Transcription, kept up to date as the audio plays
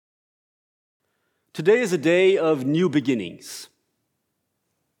Today is a day of new beginnings.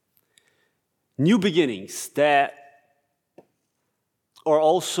 New beginnings that are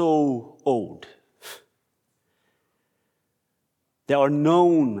also old, that are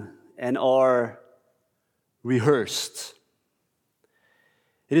known and are rehearsed.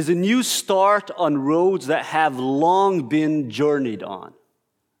 It is a new start on roads that have long been journeyed on.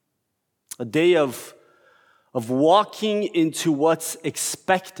 A day of walking into what's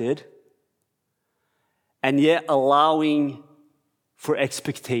expected and yet allowing for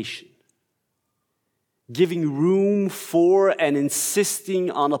expectation. Giving room for and insisting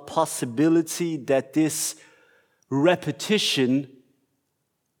on a possibility that this repetition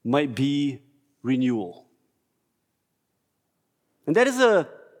might be renewal. And that is a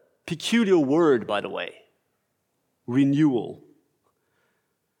peculiar word, by the way. Renewal.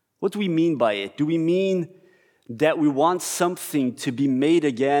 What do we mean by it? Do we mean that we want something to be made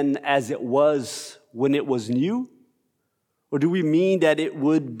again as it was when it was new? Or do we mean that it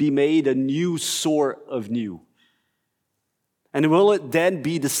would be made a new sort of new? And will it then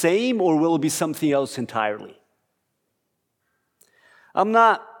be the same, or will it be something else entirely? I'm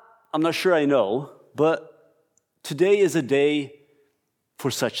not sure I know, but today is a day for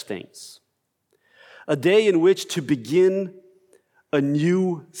such things. A day in which to begin a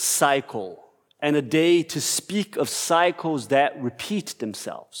new cycle, and a day to speak of cycles that repeat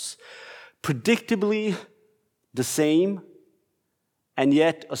themselves. Predictably the same, and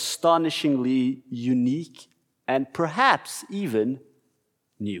yet astonishingly unique, and perhaps even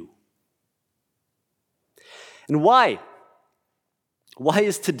new. And why? Why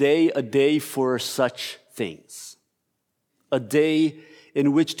is today a day for such things? A day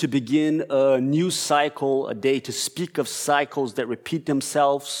in which to begin a new cycle, a day to speak of cycles that repeat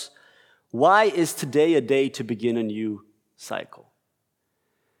themselves. Why is today a day to begin a new cycle?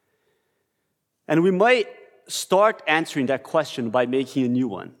 And we might start answering that question by making a new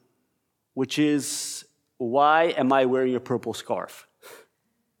one, which is, why am I wearing a purple scarf?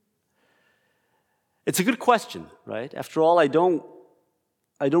 It's a good question, right? After all, I don't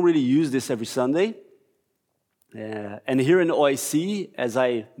really use this every Sunday. And here in OIC, as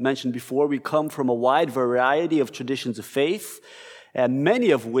I mentioned before, we come from a wide variety of traditions of faith, and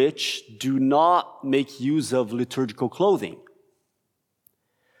many of which do not make use of liturgical clothing.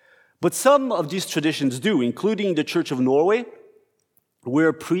 But some of these traditions do, including the Church of Norway,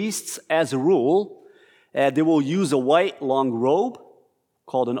 where priests, as a rule, they will use a white long robe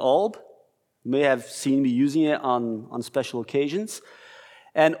called an alb. You may have seen me using it on special occasions.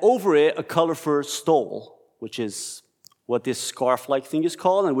 And over it, a colorful stole, which is what this scarf-like thing is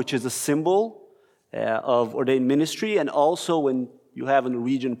called, and which is a symbol of ordained ministry. And also, when you have a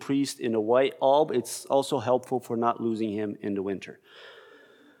Norwegian priest in a white alb, it's also helpful for not losing him in the winter.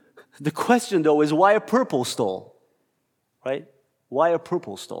 The question, though, is why a purple stole, right? Why a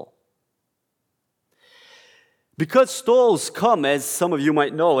purple stole? Because stoles come, as some of you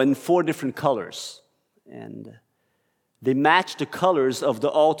might know, in 4 different colors. And they match the colors of the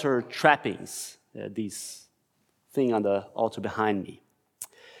altar trappings, these thing on the altar behind me.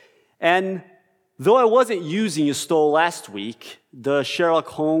 And though I wasn't using a stole last week, the Sherlock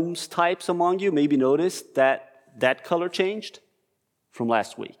Holmes types among you maybe noticed that color changed from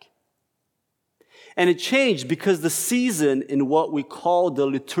last week. And it changed because the season in what we call the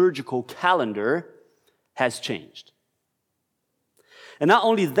liturgical calendar has changed. And not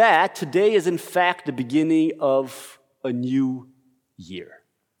only that, today is in fact the beginning of a new year.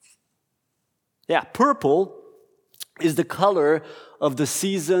 Yeah, purple is the color of the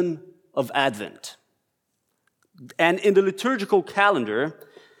season of Advent. And in the liturgical calendar,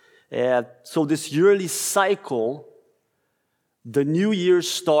 so this yearly cycle, the new year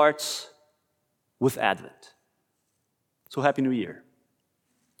starts with Advent. So Happy New Year.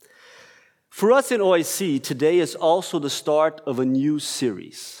 For us in OIC, today is also the start of a new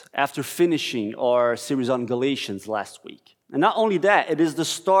series, after finishing our series on Galatians last week. And not only that, it is the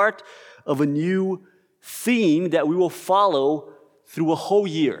start of a new theme that we will follow through a whole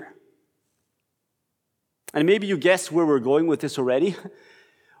year. And maybe you guessed where we're going with this already.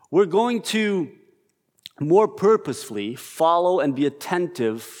 We're going to more purposefully follow and be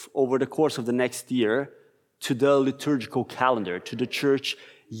attentive over the course of the next year to the liturgical calendar, to the church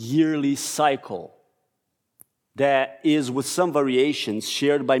yearly cycle that is, with some variations,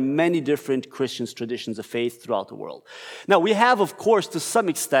 shared by many different Christian traditions of faith throughout the world. Now, we have, of course, to some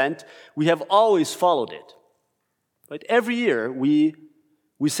extent, we have always followed it. But every year, we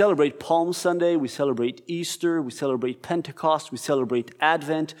celebrate Palm Sunday, we celebrate Easter, we celebrate Pentecost, we celebrate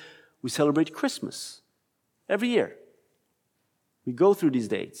Advent, we celebrate Christmas. Every year. We go through these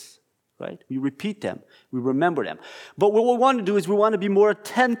dates right? We repeat them. We remember them. But what we want to do is we want to be more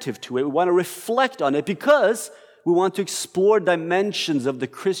attentive to it. We want to reflect on it because we want to explore dimensions of the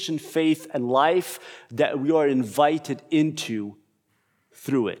Christian faith and life that we are invited into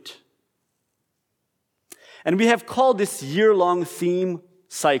through it. And we have called this year-long theme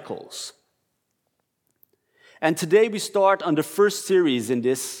Cycles. And today we start on the first series in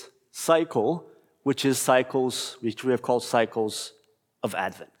this cycle, which we have called Cycles of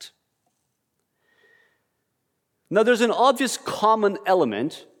Advent. Now there's an obvious common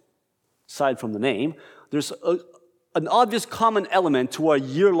element, aside from the name, there's an obvious common element to our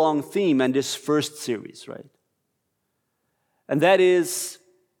year-long theme and this first series, right? And that is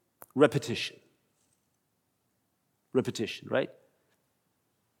repetition. Repetition, right?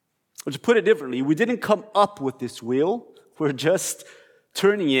 Or to put it differently, we didn't come up with this wheel. We're just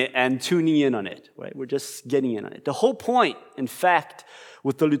turning it and tuning in on it, right? We're just getting in on it. The whole point, in fact,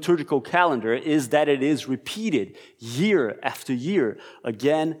 with the liturgical calendar is that it is repeated year after year,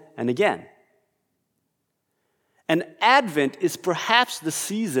 again and again. And Advent is perhaps the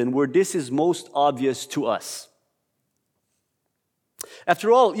season where this is most obvious to us.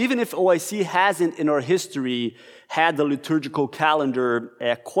 After all, even if OIC hasn't in our history had the liturgical calendar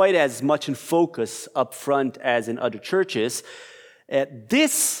quite as much in focus up front as in other churches,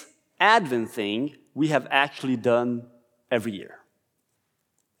 this Advent thing we have actually done every year.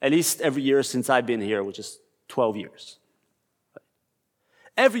 At least every year since I've been here, which is 12 years.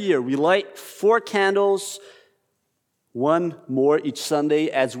 Every year we light 4 candles, one more each Sunday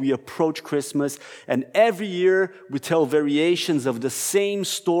as we approach Christmas. And every year we tell variations of the same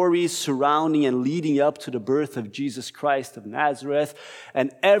stories surrounding and leading up to the birth of Jesus Christ of Nazareth.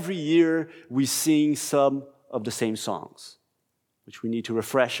 And every year we sing some of the same songs, which we need to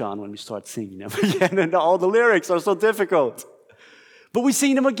refresh on when we start singing them again. And all the lyrics are so difficult. But we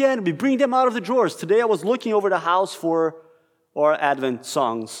sing them again. We bring them out of the drawers. Today I was looking over the house for our Advent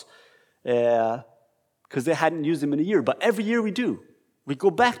songs. Because they hadn't used them in a year. But every year we do. We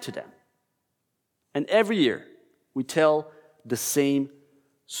go back to them. And every year we tell the same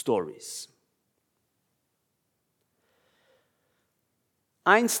stories.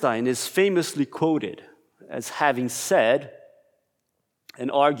 Einstein is famously quoted as having said, and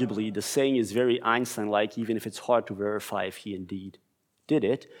arguably the saying is very Einstein-like, even if it's hard to verify if he indeed did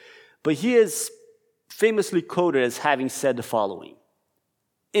it, but he is famously quoted as having said the following: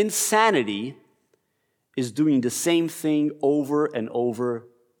 insanity is doing the same thing over and over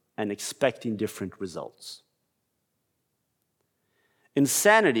and expecting different results.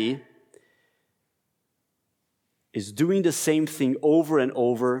 Insanity is doing the same thing over and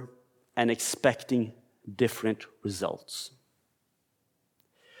over and expecting different results.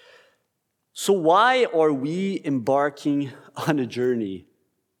 So why are we embarking on a journey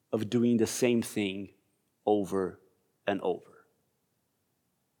of doing the same thing over and over?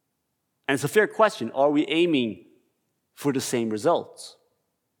 And it's a fair question. Are we aiming for the same results?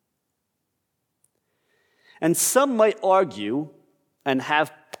 And some might argue, and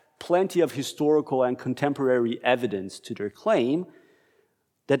have plenty of historical and contemporary evidence to their claim,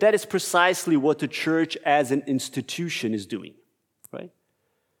 that that is precisely what the church as an institution is doing, right?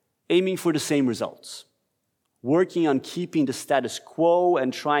 Aiming for the same results. Working on keeping the status quo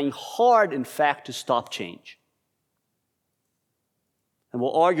and trying hard, in fact, to stop change. And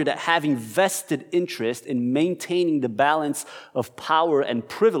will argue that having vested interest in maintaining the balance of power and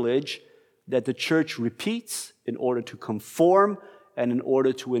privilege that the church repeats in order to conform and in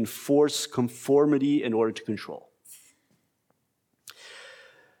order to enforce conformity in order to control.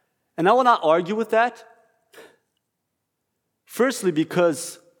 And I will not argue with that. Firstly,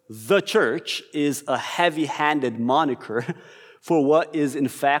 because the church is a heavy-handed moniker for what is in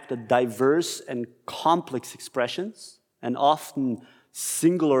fact a diverse and complex expressions, and often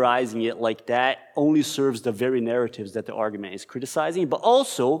singularizing it like that only serves the very narratives that the argument is criticizing, but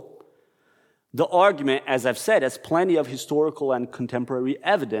also the argument, as I've said, has plenty of historical and contemporary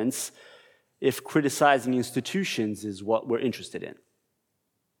evidence if criticizing institutions is what we're interested in.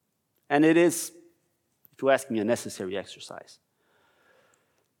 And it is, if you ask me, a necessary exercise.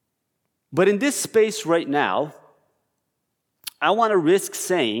 But in this space right now, I want to risk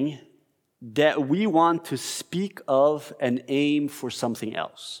saying that we want to speak of and aim for something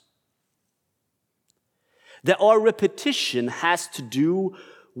else. That our repetition has to do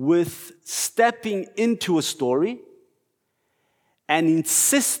with stepping into a story and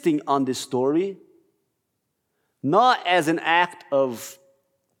insisting on this story, not as an act of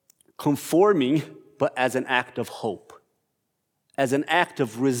conforming, but as an act of hope, as an act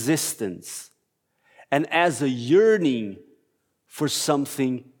of resistance, and as a yearning for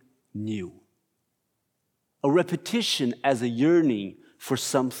something new. A repetition as a yearning for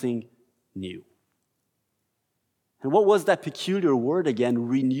something new. And what was that peculiar word again?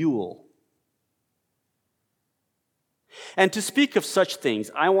 Renewal. And to speak of such things,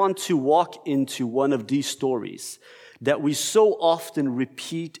 I want to walk into one of these stories that we so often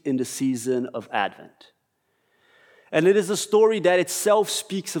repeat in the season of Advent. And it is a story that itself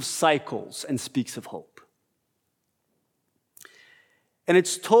speaks of cycles and speaks of hope. And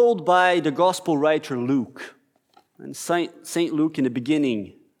it's told by the gospel writer Luke. And St. Luke, in the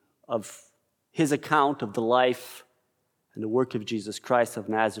beginning of his account of the life and the work of Jesus Christ of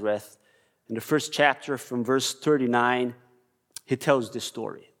Nazareth, in the first chapter from verse 39, he tells this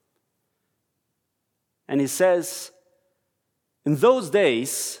story. And he says, "In those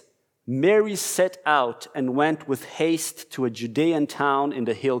days, Mary set out and went with haste to a Judean town in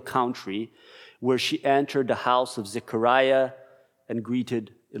the hill country, where she entered the house of Zechariah and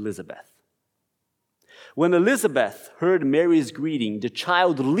greeted Elizabeth. When Elizabeth heard Mary's greeting, the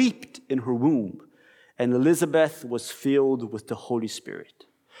child leaped in her womb, and Elizabeth was filled with the Holy Spirit,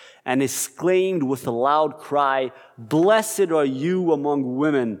 and exclaimed with a loud cry, 'Blessed are you among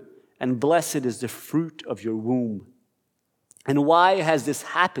women, and blessed is the fruit of your womb. And why has this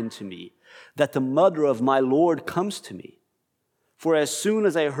happened to me, that the mother of my Lord comes to me? For as soon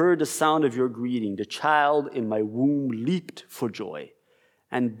as I heard the sound of your greeting, the child in my womb leaped for joy.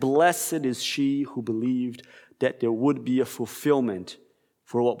 And blessed is she who believed that there would be a fulfillment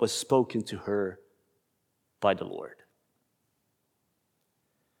for what was spoken to her by the Lord.'"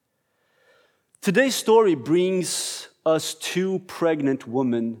 Today's story brings us two pregnant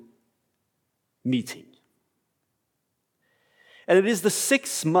women meeting. And it is the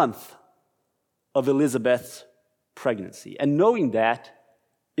 6th month of Elizabeth's pregnancy. And knowing that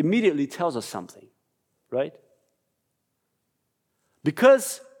immediately tells us something, right?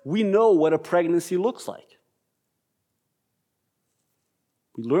 Because we know what a pregnancy looks like.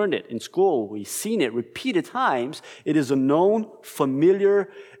 We learned it in school. We've seen it repeated times. It is a known,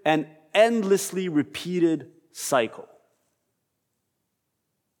 familiar, and endlessly repeated cycle.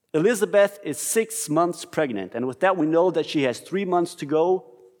 Elizabeth is 6 months pregnant, and with that we know that she has 3 months to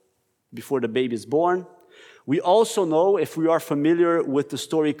go before the baby is born. We also know, if we are familiar with the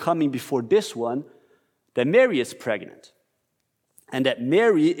story coming before this one, that Mary is pregnant, and that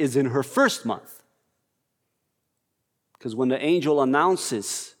Mary is in her 1st month. Because when the angel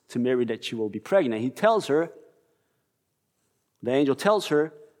announces to Mary that she will be pregnant, the angel tells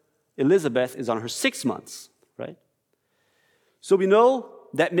her, Elizabeth is on her 6 months, right? So we know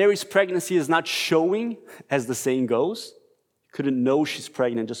that Mary's pregnancy is not showing, as the saying goes. You couldn't know she's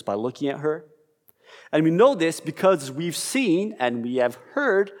pregnant just by looking at her. And we know this because we've seen and we have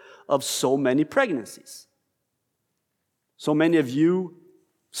heard of so many pregnancies. So many of you,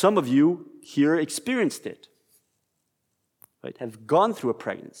 some of you here experienced it, right? Have gone through a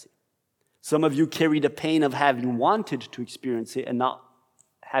pregnancy. Some of you carry the pain of having wanted to experience it and not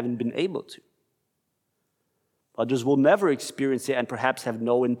having been able to. Others will never experience it and perhaps have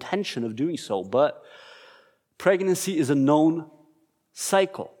no intention of doing so. But pregnancy is a known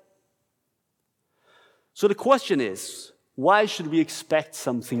cycle. So the question is, why should we expect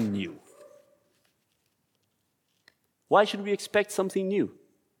something new? Why should we expect something new?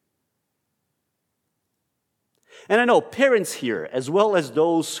 And I know parents here, as well as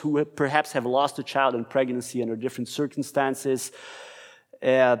those who perhaps have lost a child in pregnancy under different circumstances,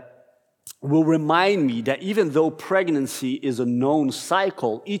 will remind me that even though pregnancy is a known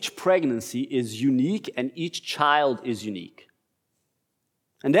cycle, each pregnancy is unique and each child is unique.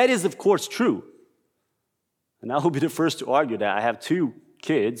 And that is, of course, true. And I will be the first to argue that I have 2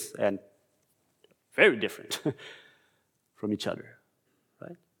 kids and very different from each other,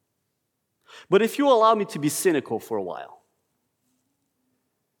 right? But if you allow me to be cynical for a while,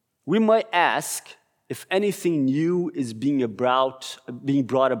 we might ask if anything new is being brought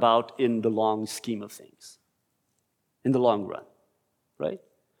about in the long scheme of things, in the long run, right?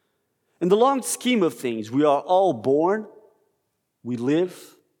 In the long scheme of things, we are all born, we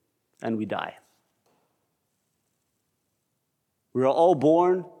live, and we die. We are all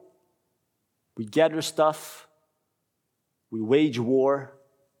born, we gather stuff, we wage war,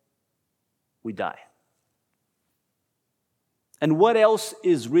 we die. And what else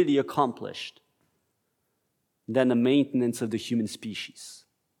is really accomplished than the maintenance of the human species?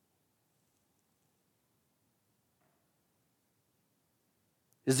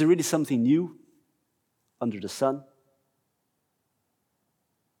 Is there really something new under the sun?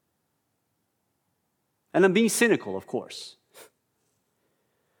 And I'm being cynical, of course.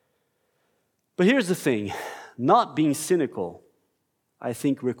 But here's the thing, not being cynical I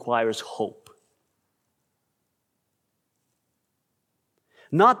think, requires hope.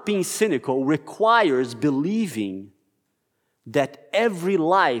 Not being cynical requires believing that every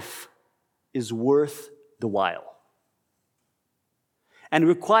life is worth the while. And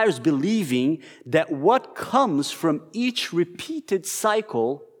requires believing that what comes from each repeated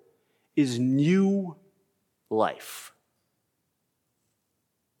cycle is new life.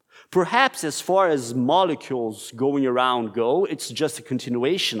 Perhaps as far as molecules going around go, it's just a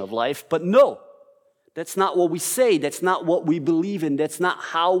continuation of life, but no, that's not what we say, that's not what we believe in, that's not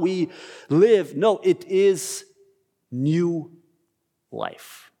how we live. No, it is new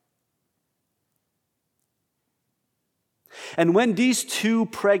life. And when these two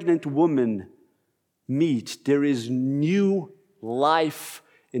pregnant women meet, there is new life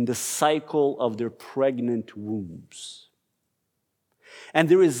in the cycle of their pregnant wombs. And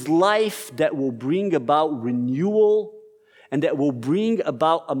there is life that will bring about renewal and that will bring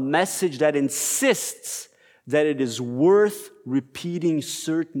about a message that insists that it is worth repeating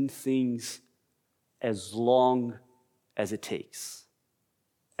certain things as long as it takes,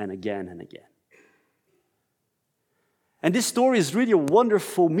 and again and again. And this story is really a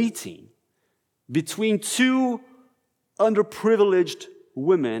wonderful meeting between two underprivileged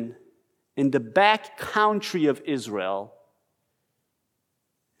women in the back country of Israel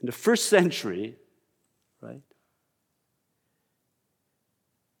in the first century, right?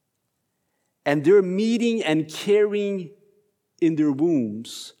 And they're meeting and carrying in their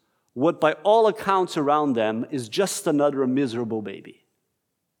wombs what by all accounts around them is just another miserable baby.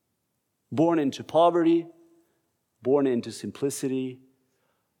 Born into poverty, born into simplicity,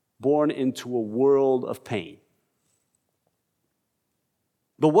 born into a world of pain.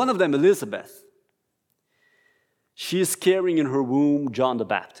 But one of them, Elizabeth, she is carrying in her womb John the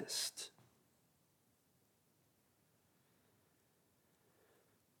Baptist.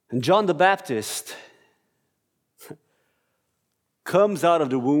 And John the Baptist comes out of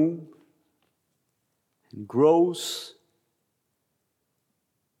the womb and grows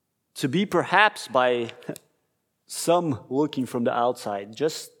to be perhaps by some looking from the outside,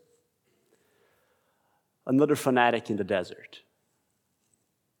 just another fanatic in the desert.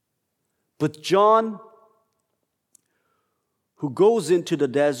 But John, who goes into the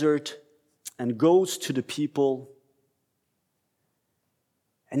desert and goes to the people,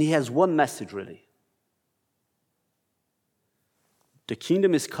 and he has one message really. The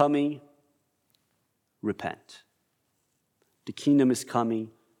kingdom is coming, repent. The kingdom is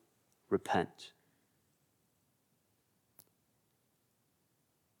coming, repent.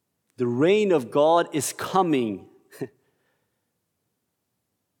 The reign of God is coming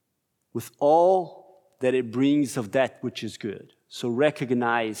with all that it brings of that which is good. So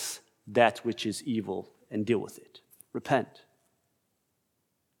recognize that which is evil and deal with it. Repent.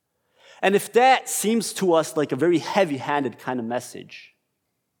 And if that seems to us like a very heavy-handed kind of message,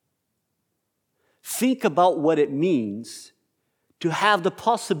 think about what it means to have the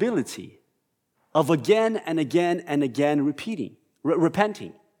possibility of again and again and again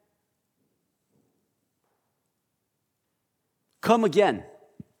repenting. Come again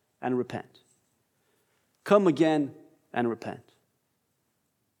and repent. Come again and repent.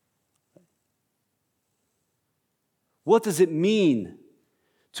 What does it mean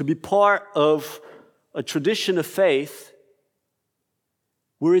to be part of a tradition of faith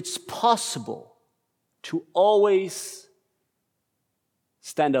where it's possible to always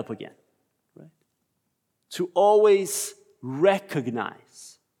stand up again, right? To always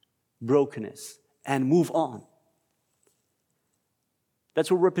recognize brokenness and move on. That's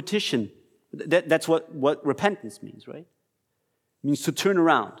what repetition, that's what repentance means, right? It means to turn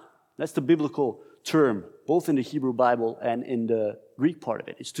around. That's the biblical term, both in the Hebrew Bible and in the Greek part of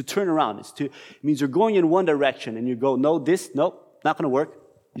it. It's to turn around. It means you're going in one direction and you go, nope, not going to work.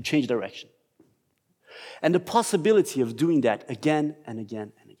 You change direction. And the possibility of doing that again and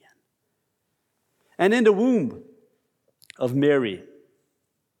again and again. And in the womb of Mary,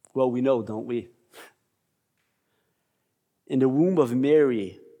 well, we know, don't we? In the womb of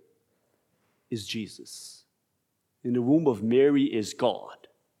Mary is Jesus. In the womb of Mary is God.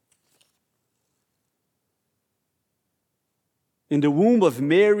 In the womb of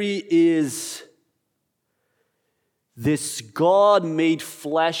Mary is this God made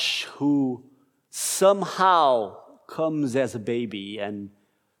flesh who somehow comes as a baby and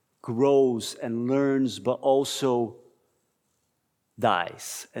grows and learns, but also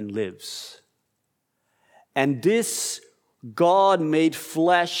dies and lives. And this God made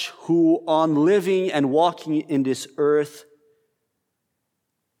flesh who, on living and walking in this earth,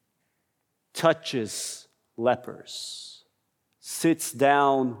 touches lepers, sits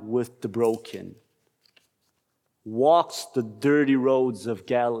down with the broken, walks the dirty roads of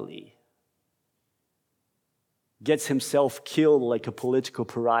Galilee, gets himself killed like a political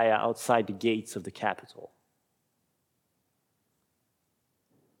pariah outside the gates of the capital.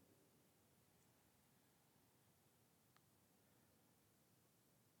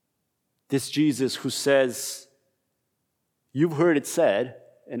 This Jesus who says, you've heard it said,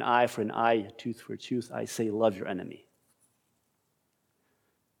 an eye for an eye, a tooth for a tooth, I say love your enemy.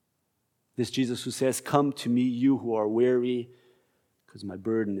 This Jesus who says, come to me, you who are weary, because my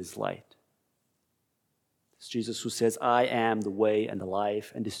burden is light. This Jesus who says, I am the way and the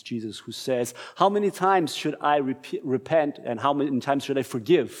life. And this Jesus who says, how many times should I repent and how many times should I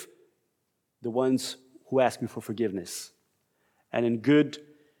forgive the ones who ask me for forgiveness? And in good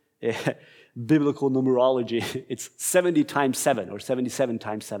biblical numerology, it's 70 times 7 or 77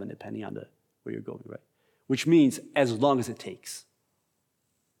 times 7, depending on where you're going, right? Which means as long as it takes.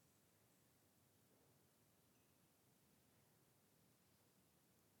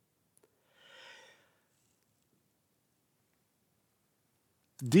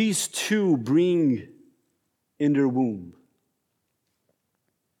 These two bring in their womb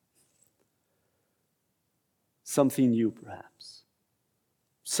something new, perhaps.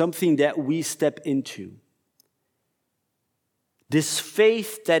 Something that we step into. This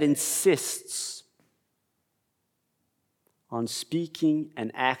faith that insists on speaking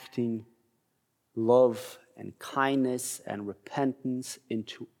and acting love and kindness and repentance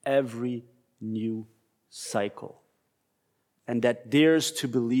into every new cycle. And that dares to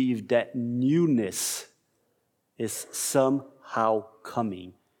believe that newness is somehow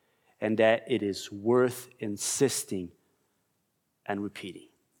coming and that it is worth insisting and repeating.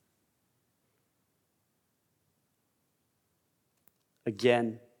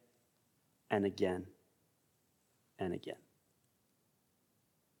 Again and again and again.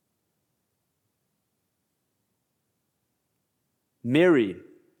 Mary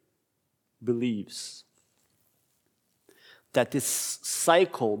believes that this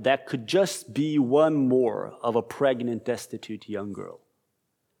cycle that could just be one more of a pregnant, destitute young girl.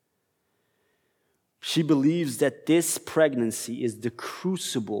 She believes that this pregnancy is the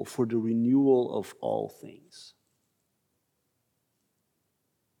crucible for the renewal of all things.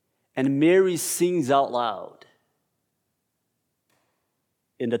 And Mary sings out loud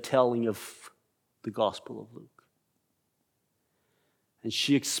in the telling of the Gospel of Luke. And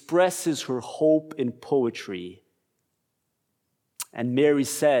she expresses her hope in poetry. And Mary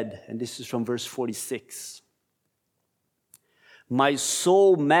said, and this is from verse 46, my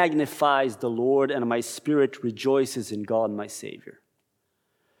soul magnifies the Lord, and my spirit rejoices in God my Savior.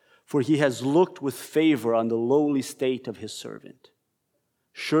 For he has looked with favor on the lowly state of his servant.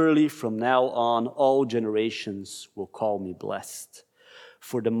 Surely from now on all generations will call me blessed.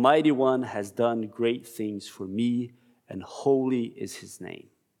 For the Mighty One has done great things for me, and holy is his name.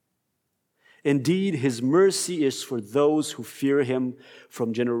 Indeed, his mercy is for those who fear him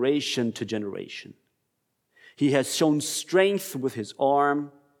from generation to generation. He has shown strength with his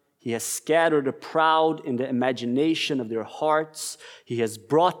arm. He has scattered the proud in the imagination of their hearts. He has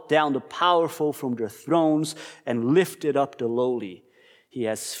brought down the powerful from their thrones and lifted up the lowly. He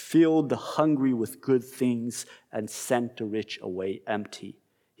has filled the hungry with good things and sent the rich away empty.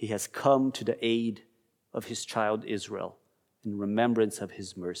 He has come to the aid of his child Israel in remembrance of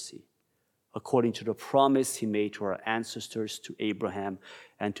his mercy, according to the promise he made to our ancestors, to Abraham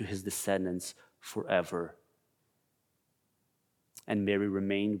and to his descendants forever. And Mary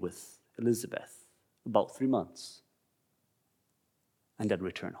remained with Elizabeth about 3 months and then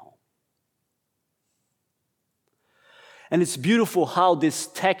returned home. And it's beautiful how this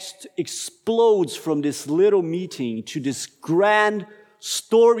text explodes from this little meeting to this grand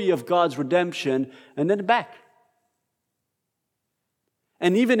story of God's redemption and then back.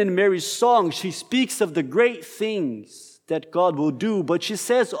 And even in Mary's song, she speaks of the great things that God will do, but she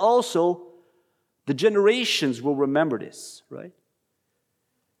says also the generations will remember this, right?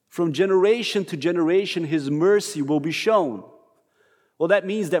 From generation to generation, his mercy will be shown. Well, that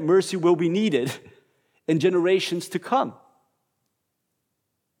means that mercy will be needed in generations to come.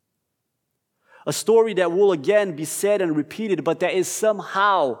 A story that will again be said and repeated, but that is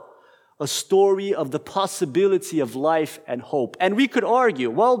somehow a story of the possibility of life and hope. And we could argue,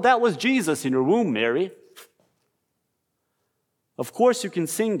 well, that was Jesus in your womb, Mary. Of course you can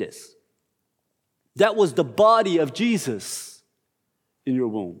sing this. That was the body of Jesus in your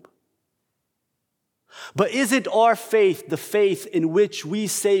womb. But is it our faith, the faith in which we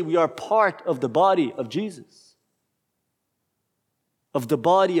say we are part of the body of Jesus? Of the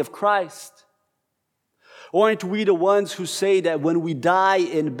body of Christ? Aren't we the ones who say that when we die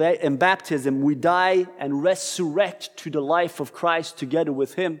in baptism, we die and resurrect to the life of Christ together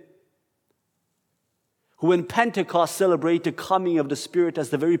with Him? Who in Pentecost celebrate the coming of the Spirit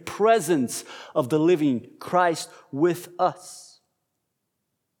as the very presence of the living Christ with us.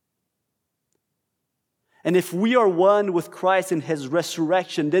 And if we are one with Christ in His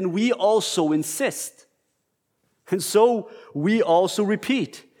resurrection, then we also insist. And so we also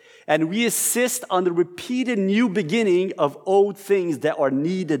repeat. And we insist on the repeated new beginning of old things that are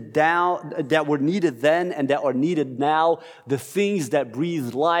needed now, that were needed then and that are needed now. The things that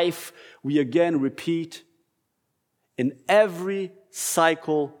breathe life, we again repeat in every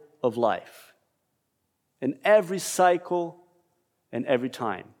cycle of life. In every cycle and every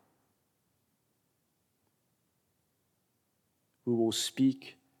time. We will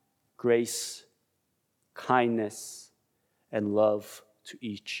speak grace, kindness, and love to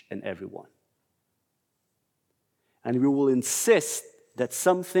each and every one. And we will insist that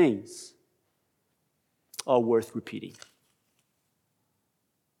some things are worth repeating.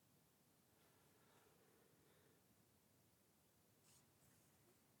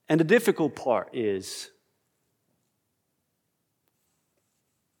 And the difficult part is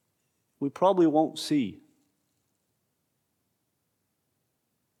we probably won't see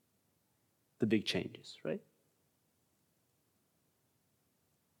the big changes, right?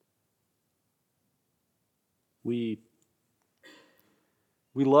 We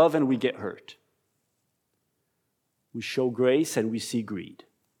love and we get hurt. We show grace and we see greed.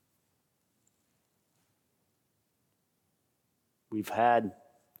 We've had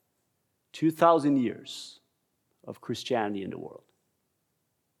 2,000 years of Christianity in the world.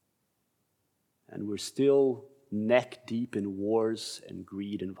 And we're still neck deep in wars and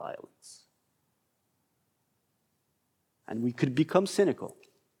greed and violence. And we could become cynical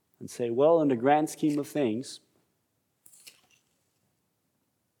and say, well, in the grand scheme of things,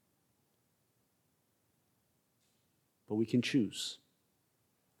 but we can choose.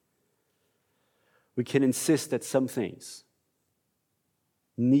 We can insist that some things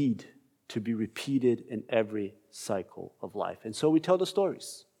need to be repeated in every cycle of life. And so we tell the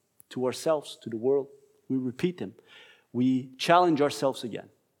stories to ourselves, to the world. We repeat them. We challenge ourselves again.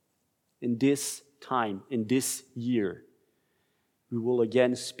 In this time, in this year, we will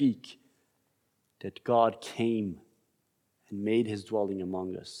again speak that God came and made His dwelling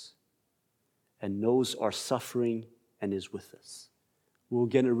among us and knows our suffering and is with us. We will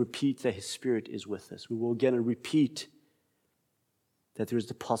again repeat that His Spirit is with us. We will again repeat that there is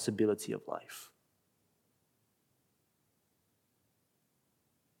the possibility of life.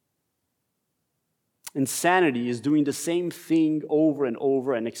 Insanity is doing the same thing over and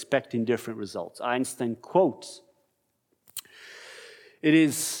over and expecting different results. Einstein quotes, "It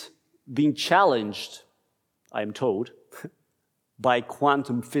is being challenged, I am told, by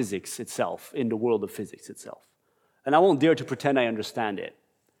quantum physics itself, in the world of physics itself." And I won't dare to pretend I understand it.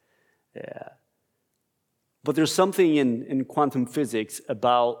 But there's something in quantum physics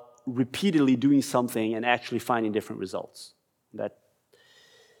about repeatedly doing something and actually finding different results.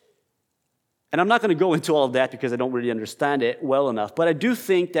 And I'm not going to go into all of that because I don't really understand it well enough, but I do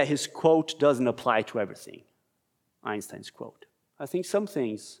think that his quote doesn't apply to everything, Einstein's quote. I think some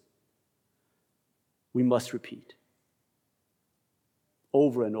things we must repeat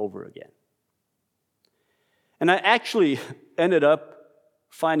over and over again. And I actually ended up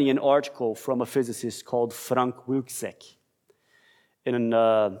finding an article from a physicist called Frank Wilczek in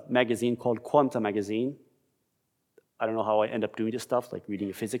a magazine called Quanta Magazine. I don't know how I end up doing this stuff, like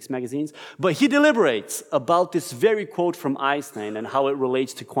reading physics magazines. But he deliberates about this very quote from Einstein and how it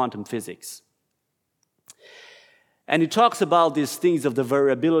relates to quantum physics. And he talks about these things of the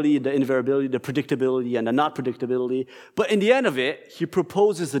variability, the invariability, the predictability, and the not predictability. But in the end of it, he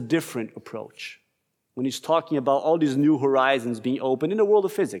proposes a different approach. When he's talking about all these new horizons being opened in the world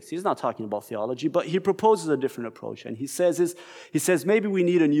of physics, he's not talking about theology, but he proposes a different approach. And he says maybe we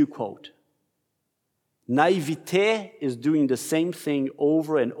need a new quote. Naivete is doing the same thing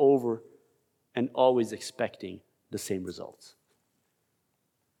over and over and always expecting the same results.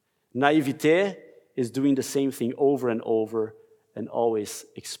 Naivete is doing the same thing over and over and always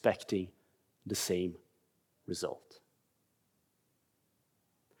expecting the same result.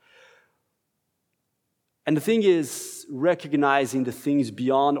 And the thing is, recognizing the things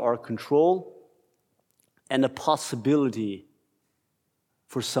beyond our control and the possibility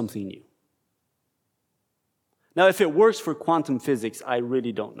for something new. Now, if it works for quantum physics, I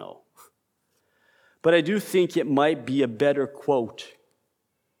really don't know. But I do think it might be a better quote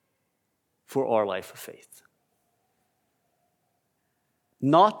for our life of faith.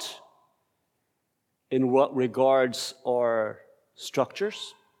 Not in what regards our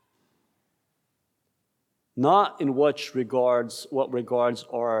structures, not in what regards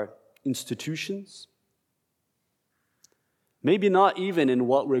our institutions, maybe not even in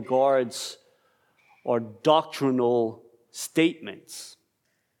what regards our doctrinal statements,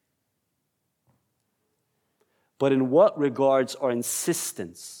 but in what regards our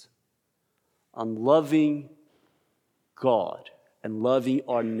insistence on loving God and loving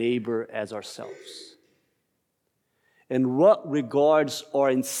our neighbor as ourselves. In what regards our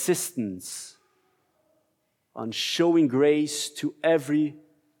insistence on showing grace to every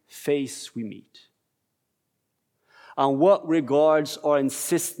face we meet. On what regards our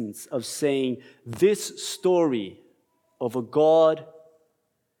insistence of saying this story of a God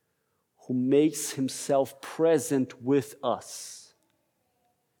who makes himself present with us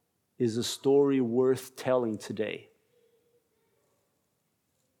is a story worth telling today.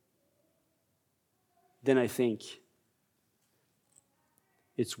 Then I think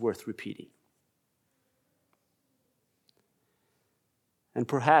it's worth repeating. And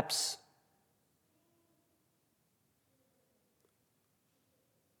perhaps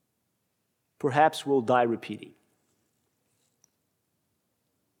we'll die repeating.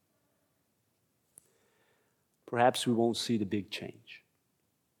 Perhaps we won't see the big change.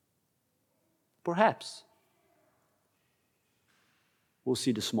 Perhaps we'll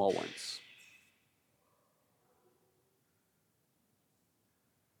see the small ones.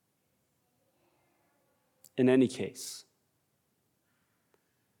 In any case,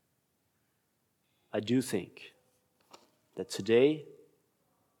 I do think that today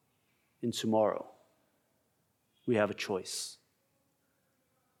and tomorrow we have a choice.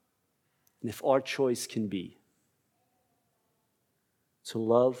 And if our choice can be to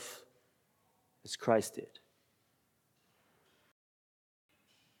love as Christ did,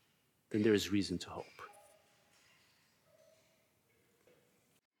 then there is reason to hope.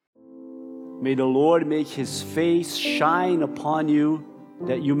 May the Lord make his face shine upon you,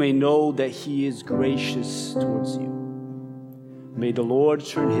 that you may know that he is gracious towards you. May the Lord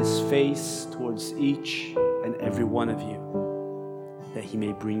turn his face towards each and every one of you, that he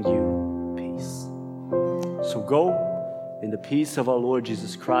may bring you peace. So go in the peace of our Lord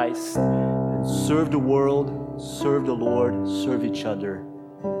Jesus Christ and serve the world, serve the Lord, serve each other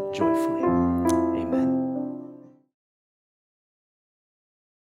joyfully.